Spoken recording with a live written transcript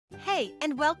Hey,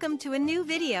 and welcome to a new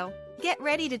video. Get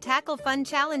ready to tackle fun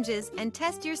challenges and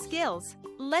test your skills.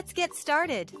 Let's get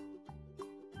started.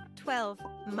 12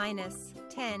 minus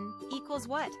 10 equals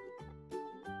what?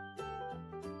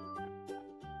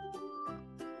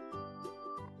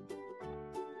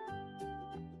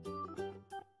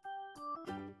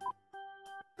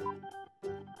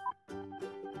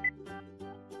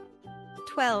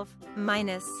 Twelve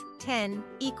minus 10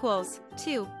 equals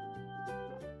 2.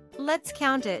 Let's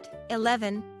count it.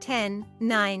 11, 10,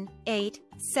 9, 8,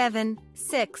 7,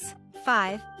 6,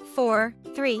 5, 4,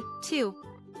 3, 2.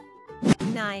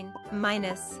 9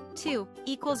 minus 2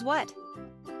 equals what?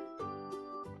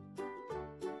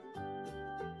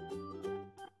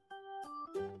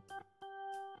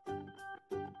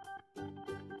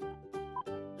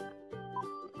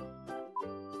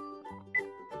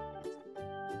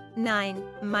 Nine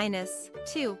minus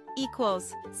 2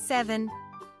 equals 7.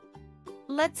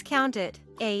 Let's count it.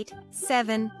 8,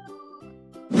 7.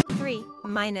 3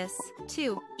 minus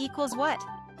 2 equals what?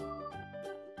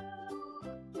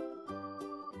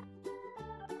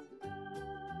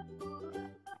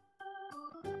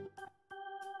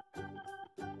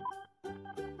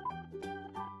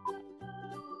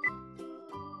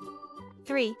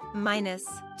 Three minus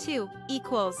 2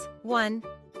 equals 1.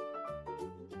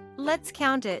 Let's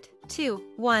count it. 2,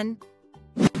 1.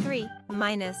 3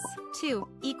 minus 2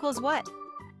 equals what?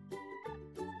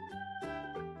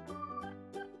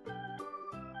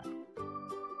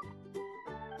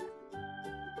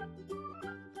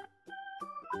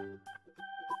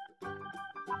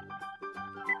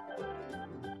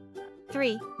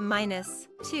 Three minus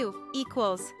 2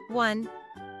 equals 1.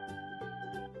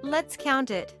 Let's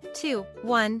count it. 2,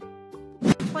 1.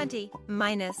 20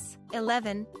 minus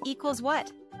 11 equals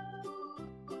what?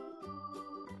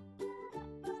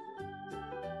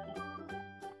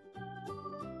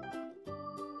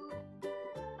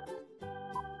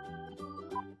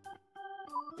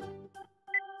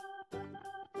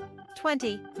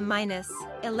 Twenty minus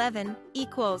 11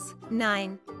 equals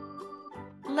 9.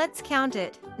 Let's count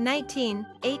it. 19,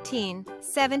 18,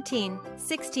 17,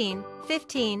 16,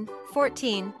 15,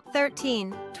 14,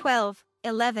 13, 12,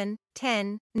 11,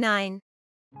 10, 9.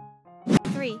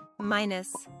 3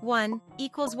 minus 1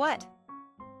 equals what?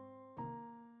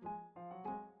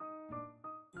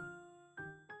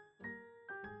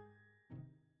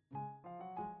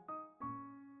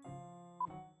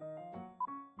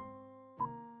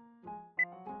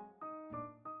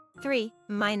 Three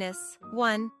minus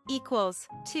 1 equals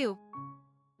 2.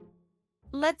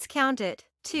 Let's count it.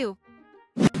 2.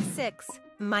 6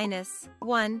 minus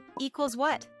 1 equals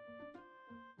what?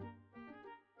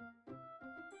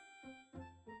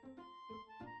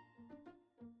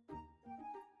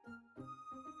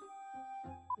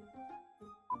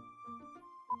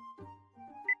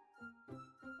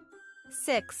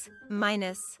 Six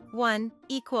minus 1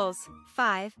 equals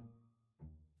 5.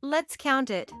 Let's count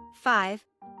it. 5.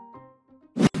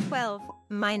 12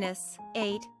 minus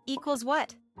 8 equals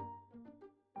what?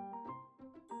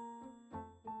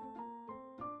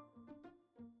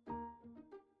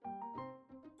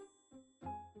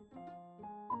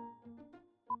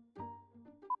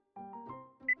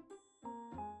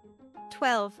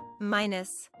 Twelve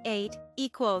minus 8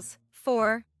 equals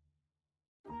 4.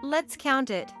 Let's count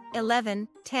it. 11,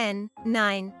 10,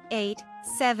 9, 8,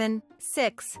 7,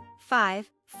 6, 5,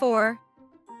 4.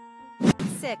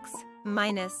 6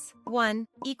 minus 1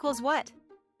 equals what?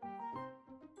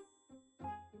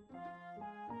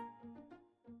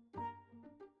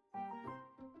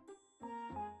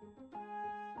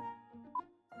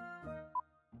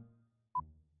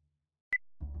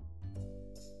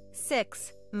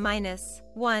 Six minus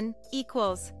 1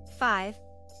 equals 5.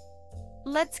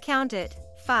 Let's count it.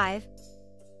 5.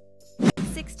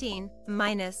 16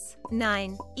 minus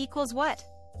 9 equals what?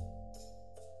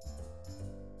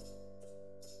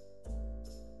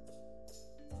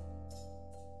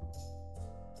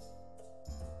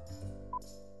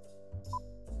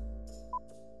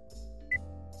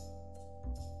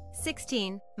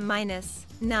 Sixteen minus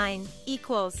 9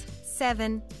 equals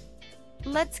 7.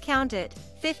 Let's count it.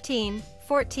 15,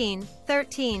 14,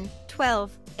 13,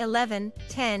 12, 11,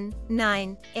 10,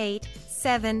 9, 8,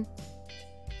 7.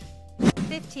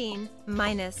 15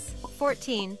 minus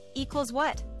 14 equals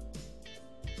what?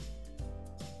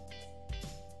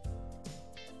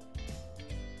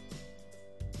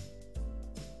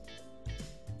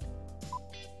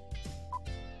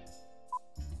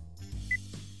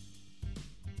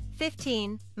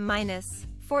 Fifteen minus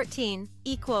 14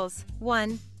 equals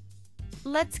 1.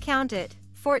 Let's count it.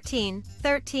 14,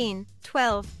 13,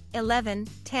 12, 11,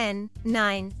 10,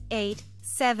 9, 8,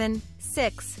 7,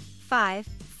 6, 5,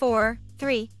 4,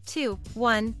 3, 2,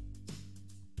 1.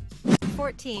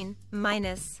 14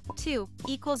 minus 2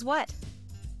 equals what?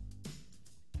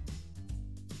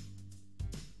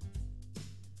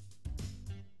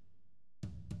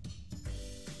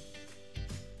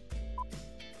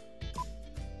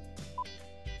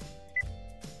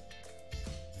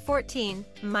 Fourteen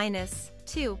minus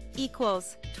 2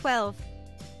 equals 12.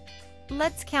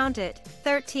 Let's count it.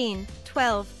 13,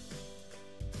 12.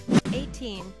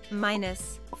 18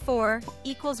 minus 4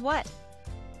 equals what?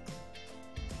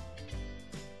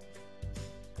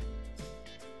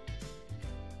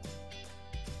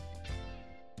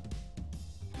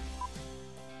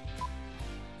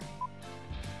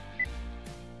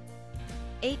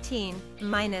 Eighteen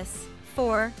minus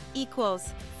 4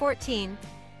 equals 14.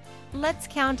 Let's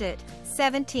count it.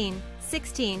 17,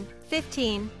 16,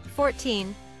 15,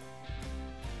 14.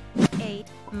 8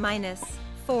 minus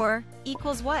 4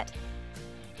 equals what?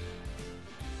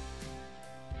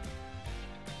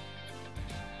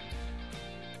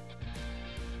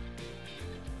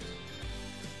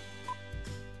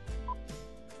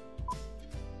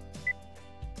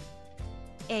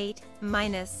 Eight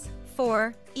minus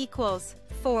 4 equals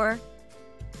 4.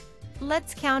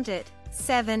 Let's count it.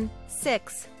 7,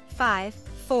 6, 5,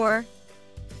 4.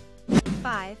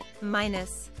 5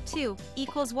 minus 2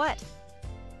 equals what?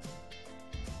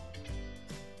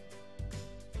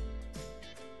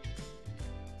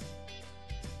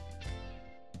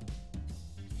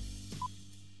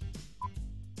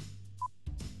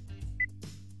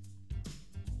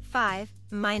 Five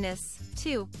minus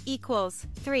 2 equals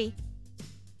 3.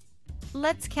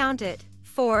 Let's count it.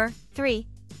 4, 3.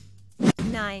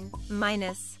 9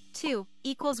 minus 2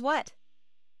 equals what?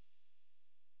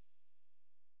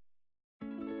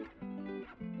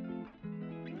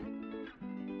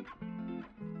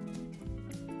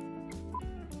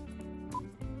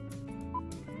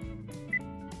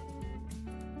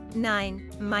 Nine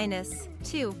minus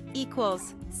 2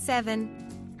 equals 7.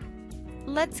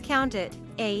 Let's count it.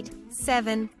 8,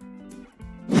 7.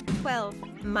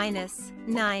 12 minus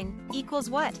 9 equals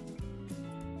what?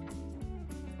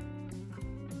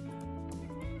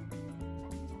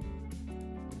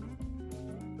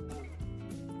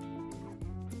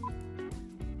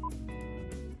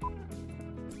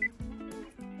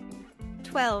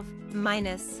 Twelve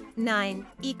minus 9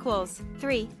 equals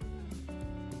 3.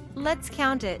 Let's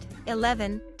count it.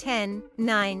 11, 10,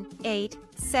 9, 8,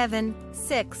 7,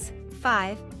 6,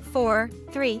 5, 4,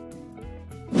 3.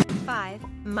 5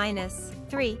 minus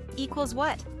 3 equals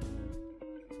what?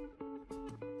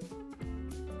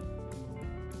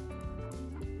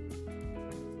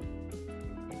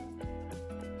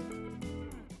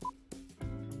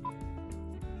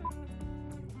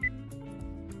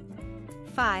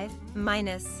 Five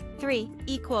minus 3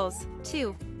 equals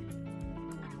 2.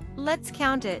 Let's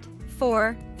count it.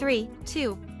 4, 3,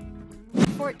 2.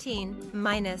 14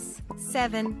 minus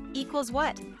 7 equals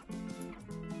what?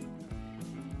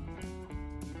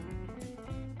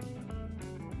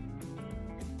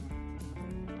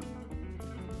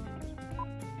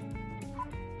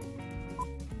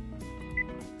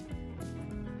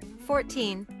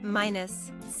 Fourteen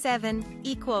minus 7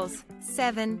 equals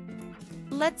 7.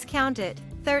 Let's count it.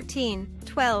 13,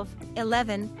 12,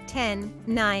 11, 10,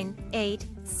 9, 8,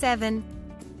 7.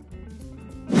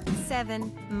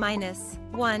 7 minus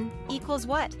 1 equals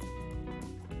what?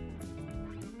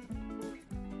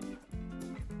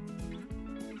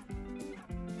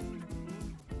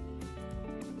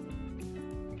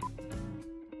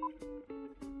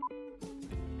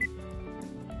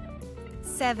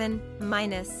 Seven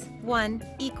minus 1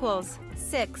 equals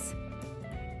 6.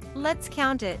 Let's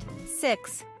count it.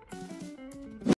 6